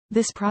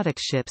This product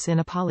ships in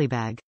a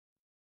polybag.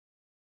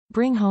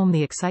 Bring home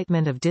the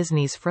excitement of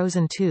Disney's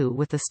Frozen 2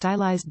 with the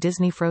stylized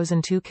Disney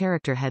Frozen 2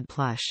 Character Head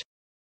Plush.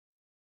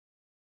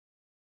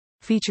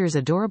 Features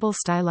adorable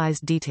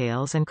stylized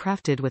details and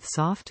crafted with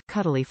soft,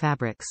 cuddly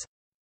fabrics.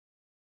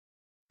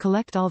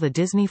 Collect all the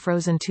Disney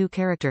Frozen 2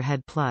 Character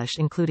Head Plush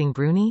including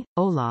Bruni,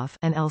 Olaf,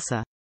 and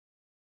Elsa.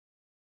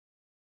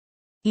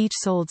 Each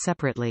sold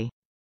separately.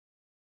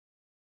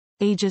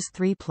 Ages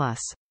 3+.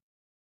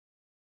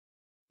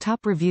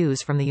 Top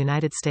reviews from the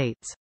United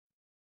States.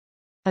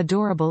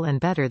 Adorable and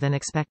better than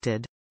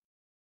expected.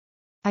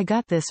 I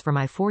got this for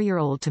my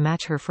 4-year-old to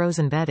match her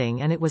Frozen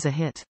bedding and it was a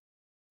hit.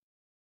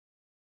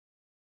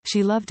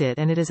 She loved it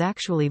and it is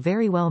actually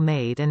very well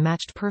made and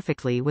matched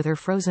perfectly with her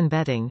Frozen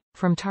bedding,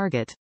 from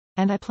Target,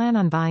 and I plan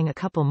on buying a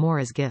couple more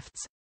as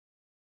gifts.